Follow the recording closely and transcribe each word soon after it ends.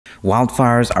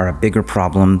Wildfires are a bigger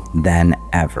problem than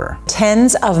ever.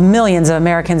 Tens of millions of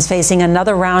Americans facing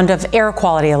another round of air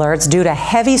quality alerts due to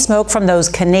heavy smoke from those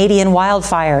Canadian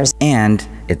wildfires. And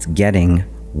it's getting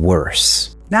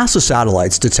worse. NASA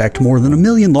satellites detect more than 1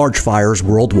 million large fires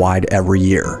worldwide every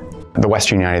year. The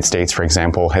Western United States, for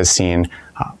example, has seen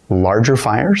larger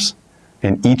fires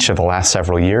in each of the last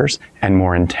several years and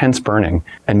more intense burning.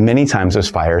 And many times those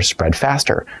fires spread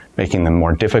faster, making them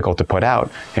more difficult to put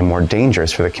out and more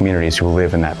dangerous for the communities who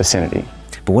live in that vicinity.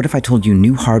 But what if I told you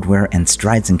new hardware and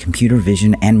strides in computer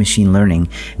vision and machine learning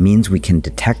means we can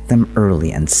detect them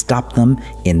early and stop them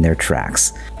in their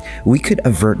tracks? We could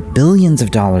avert billions of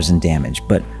dollars in damage,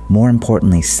 but more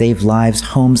importantly, save lives,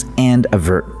 homes, and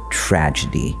avert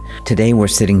tragedy. Today, we're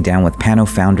sitting down with Pano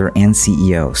founder and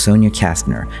CEO Sonia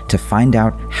Kastner to find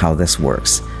out how this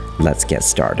works. Let's get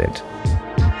started.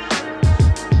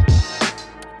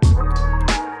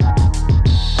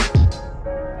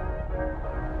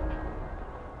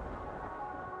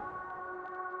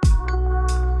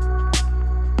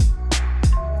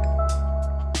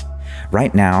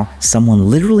 Right now, someone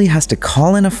literally has to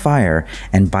call in a fire,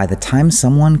 and by the time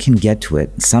someone can get to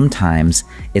it, sometimes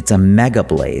it's a mega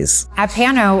blaze. At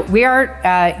Pano, we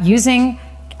are using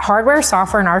hardware,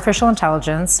 software, and artificial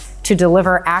intelligence to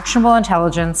deliver actionable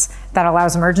intelligence that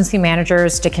allows emergency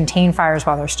managers to contain fires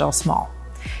while they're still small.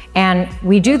 And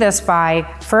we do this by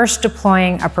first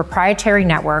deploying a proprietary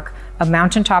network of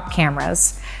mountaintop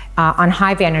cameras on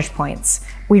high vantage points.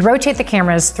 We rotate the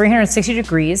cameras 360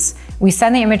 degrees. We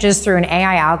send the images through an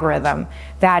AI algorithm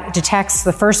that detects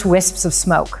the first wisps of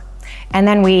smoke. And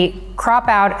then we crop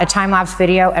out a time-lapse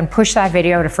video and push that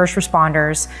video to first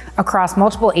responders across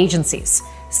multiple agencies.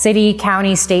 City,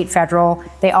 county, state, federal.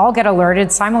 They all get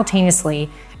alerted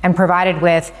simultaneously and provided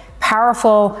with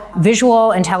powerful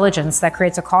visual intelligence that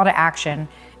creates a call to action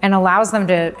and allows them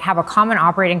to have a common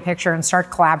operating picture and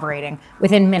start collaborating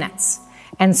within minutes.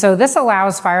 And so this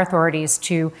allows fire authorities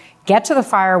to get to the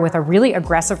fire with a really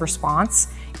aggressive response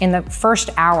in the first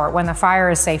hour when the fire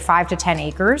is, say, 5 to 10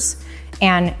 acres,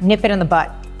 and nip it in the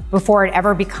bud before it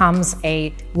ever becomes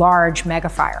a large mega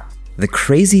fire. The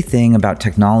crazy thing about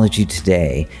technology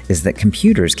today is that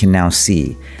computers can now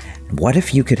see. What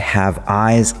if you could have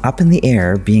eyes up in the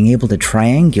air being able to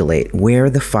triangulate where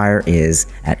the fire is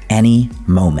at any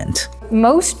moment?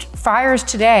 Most fires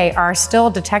today are still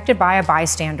detected by a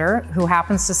bystander who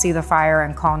happens to see the fire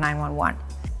and call 911.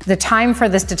 The time for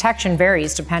this detection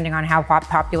varies depending on how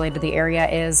populated the area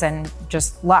is and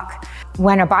just luck.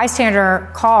 When a bystander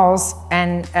calls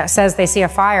and says they see a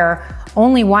fire,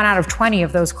 only 1 out of 20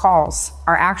 of those calls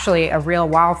are actually a real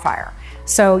wildfire.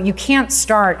 So you can't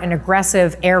start an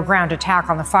aggressive air-ground attack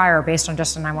on the fire based on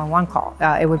just a 911 call.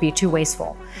 It would be too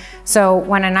wasteful. So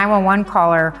when a 911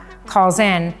 caller calls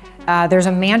in, there's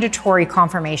a mandatory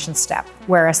confirmation step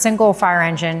where a single fire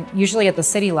engine, usually at the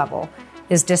city level,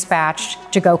 is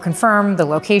dispatched to go confirm the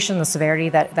location, the severity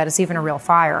that it's even a real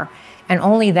fire. And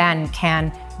only then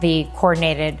can the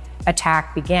coordinated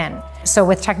attack begin. So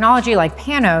with technology like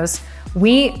Pano's,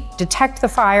 we detect the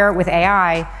fire with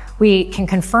AI. We can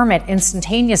confirm it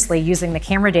instantaneously using the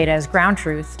camera data as ground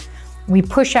truth. We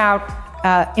push out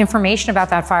information about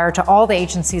that fire to all the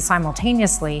agencies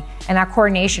simultaneously, and that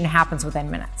coordination happens within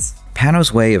minutes.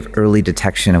 Pano's way of early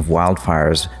detection of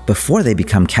wildfires before they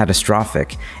become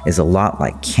catastrophic is a lot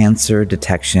like cancer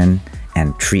detection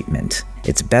and treatment.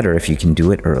 It's better if you can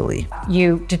do it early.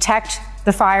 You detect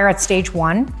the fire at stage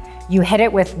 1, you hit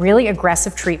it with really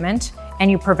aggressive treatment, and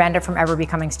you prevent it from ever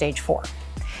becoming stage 4.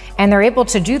 And they're able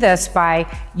to do this by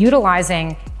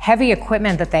utilizing heavy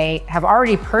equipment that they have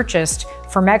already purchased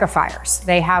for mega fires.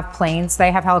 They have planes,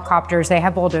 they have helicopters, they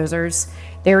have bulldozers.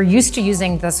 They're used to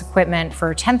using this equipment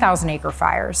for 10,000 acre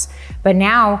fires, but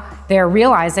now they're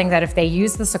realizing that if they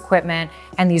use this equipment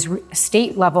and these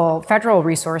state level federal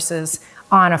resources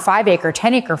on a 5 acre,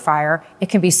 10 acre fire, it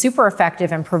can be super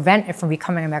effective and prevent it from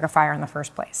becoming a mega fire in the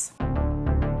first place.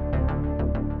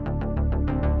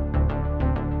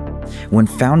 When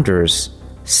founders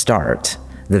start,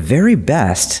 the very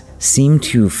best seem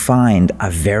to find a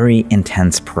very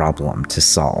intense problem to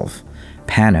solve.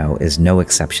 Pano is no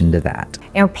exception to that.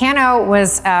 You know, Pano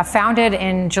was founded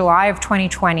in July of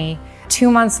 2020. 2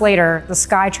 months later, the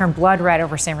sky turned blood red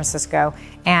over San Francisco,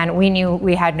 and we knew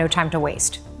we had no time to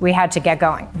waste. We had to get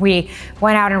going. We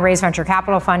went out and raised venture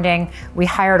capital funding. We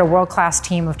hired a world-class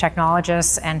team of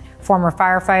technologists and former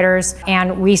firefighters,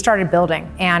 and we started building.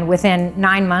 And within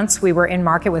 9 months, we were in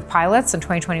market with pilots in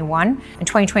 2021. In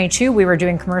 2022, we were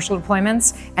doing commercial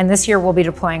deployments, and this year we'll be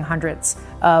deploying hundreds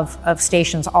of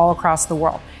stations all across the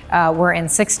world. We're in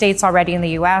 6 states already in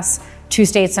the US, 2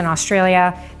 states in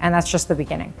Australia, and that's just the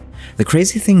beginning. The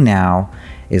crazy thing now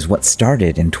is what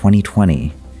started in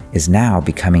 2020 is now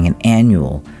becoming an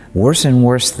annual, worse and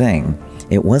worse thing.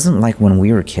 It wasn't like when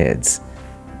we were kids,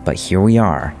 but here we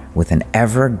are with an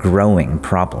ever-growing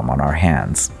problem on our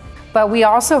hands. But we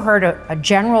also heard a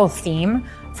general theme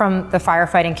from the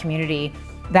firefighting community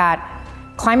that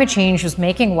climate change was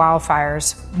making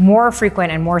wildfires more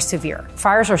frequent and more severe.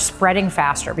 Fires are spreading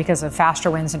faster because of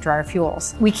faster winds and drier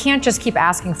fuels. We can't just keep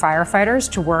asking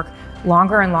firefighters to work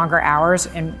longer and longer hours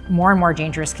in more and more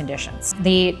dangerous conditions.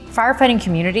 The firefighting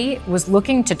community was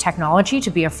looking to technology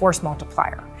to be a force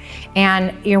multiplier.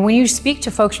 And when you speak to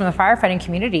folks from the firefighting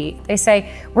community, they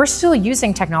say, we're still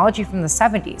using technology from the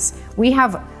 70s. We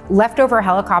have leftover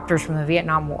helicopters from the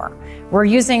Vietnam War. We're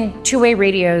using two-way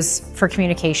radios for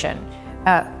communication.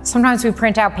 Sometimes we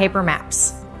print out paper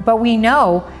maps. But we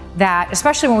know that,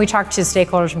 especially when we talk to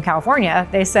stakeholders from California,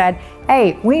 they said,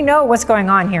 hey, we know what's going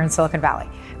on here in Silicon Valley.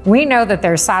 We know that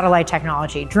there's satellite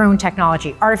technology, drone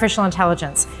technology, artificial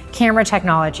intelligence, camera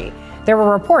technology. There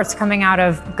were reports coming out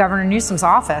of Governor Newsom's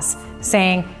office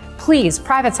saying, please,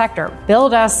 private sector,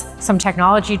 build us some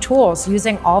technology tools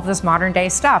using all of this modern day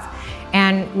stuff.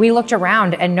 And we looked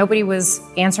around and nobody was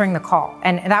answering the call.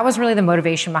 And that was really the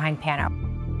motivation behind Pano.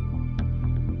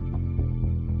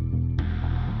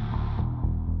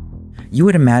 You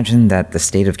would imagine that the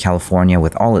state of California,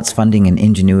 with all its funding and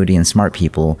ingenuity and smart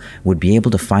people, would be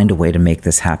able to find a way to make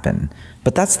this happen.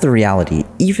 But that's the reality.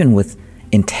 Even with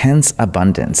intense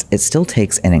abundance, it still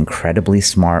takes an incredibly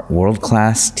smart,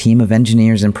 world-class team of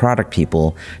engineers and product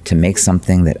people to make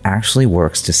something that actually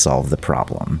works to solve the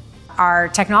problem. Our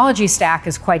technology stack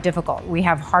is quite difficult. We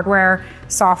have hardware,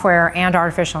 software, and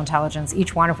artificial intelligence,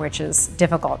 each one of which is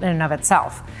difficult in and of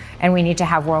itself. And we need to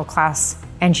have world-class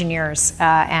engineers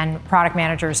and product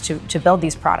managers to build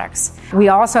these products. We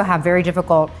also have very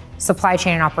difficult supply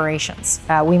chain and operations.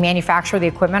 We manufacture the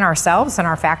equipment ourselves in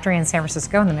our factory in San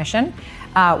Francisco in the Mission.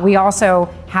 We also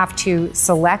have to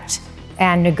select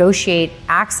and negotiate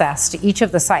access to each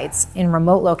of the sites in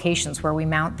remote locations where we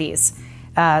mount these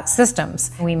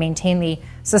systems. We maintain the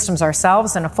systems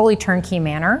ourselves in a fully turnkey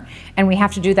manner, and we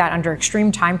have to do that under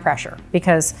extreme time pressure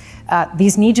because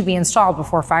these need to be installed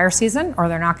before fire season or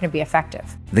they're not going to be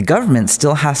effective. The government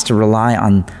still has to rely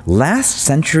on last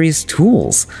century's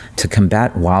tools to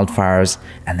combat wildfires,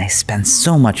 and they spend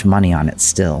so much money on it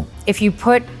still. If you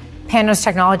put Pano's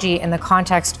technology in the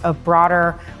context of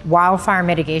broader wildfire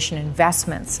mitigation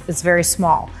investments, it's very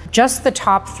small. Just the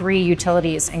top 3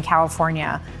 utilities in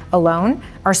California alone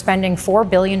are spending $4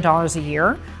 billion a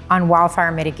year on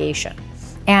wildfire mitigation.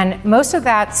 And most of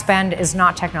that spend is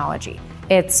not technology.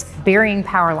 It's burying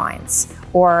power lines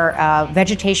or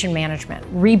vegetation management,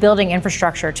 rebuilding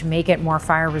infrastructure to make it more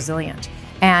fire resilient.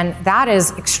 And that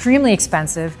is extremely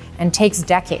expensive and takes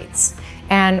decades.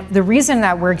 And the reason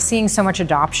that we're seeing so much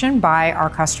adoption by our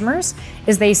customers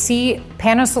is they see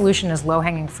Pano's solution as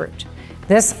low-hanging fruit.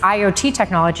 This IoT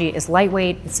technology is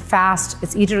lightweight, it's fast,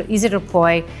 it's easy to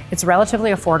deploy, it's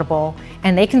relatively affordable,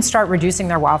 and they can start reducing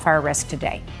their wildfire risk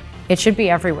today. It should be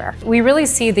everywhere. We really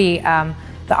see the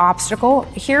obstacle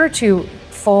here to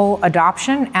full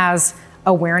adoption as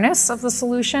awareness of the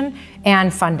solution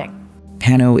and funding.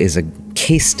 Pano is a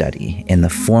case study in the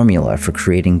formula for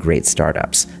creating great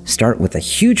startups. Start with a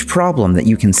huge problem that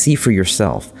you can see for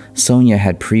yourself. Sonia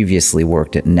had previously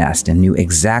worked at Nest and knew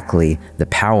exactly the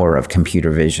power of computer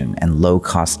vision and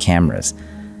low-cost cameras,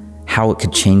 how it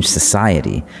could change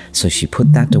society, so she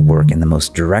put that to work in the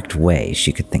most direct way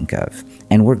she could think of.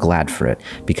 And we're glad for it,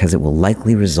 because it will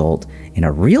likely result in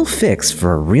a real fix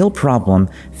for a real problem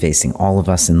facing all of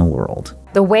us in the world.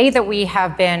 The way that we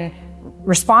have been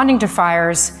responding to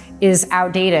fires is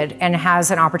outdated and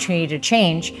has an opportunity to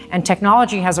change, and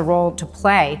technology has a role to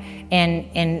play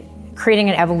in creating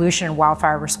an evolution in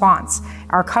wildfire response.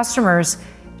 Our customers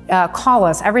call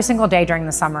us every single day during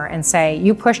the summer and say,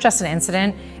 you pushed us an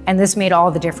incident and this made all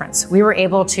the difference. We were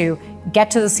able to get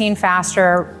to the scene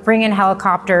faster, bring in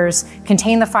helicopters,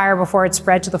 contain the fire before it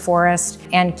spread to the forest,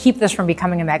 and keep this from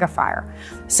becoming a mega fire.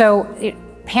 So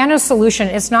Pano's solution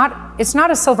is not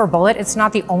a silver bullet. It's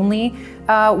not the only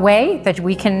way that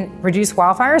we can reduce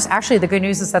wildfires. Actually, the good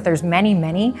news is that there's many,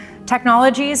 many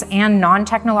technologies and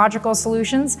non-technological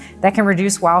solutions that can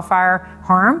reduce wildfire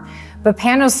harm. But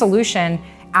Pano's solution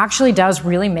actually does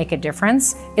really make a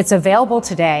difference. It's available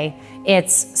today.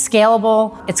 It's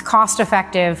scalable. It's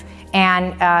cost-effective,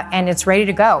 and it's ready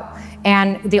to go.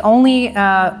 And the only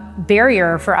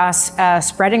barrier for us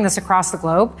spreading this across the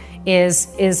globe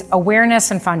is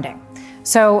awareness and funding.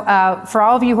 So for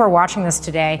all of you who are watching this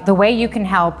today, the way you can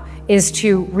help is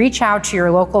to reach out to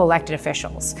your local elected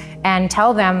officials and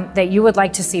tell them that you would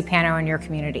like to see Pano in your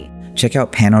community. check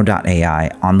out Pano.ai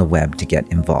on the web to get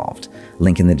involved.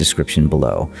 Link in the description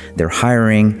below. They're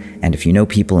hiring, and if you know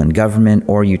people in government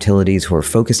or utilities who are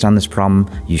focused on this problem,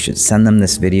 you should send them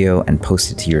this video and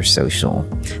post it to your social.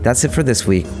 That's it for this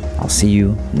week. I'll see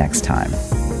you next time.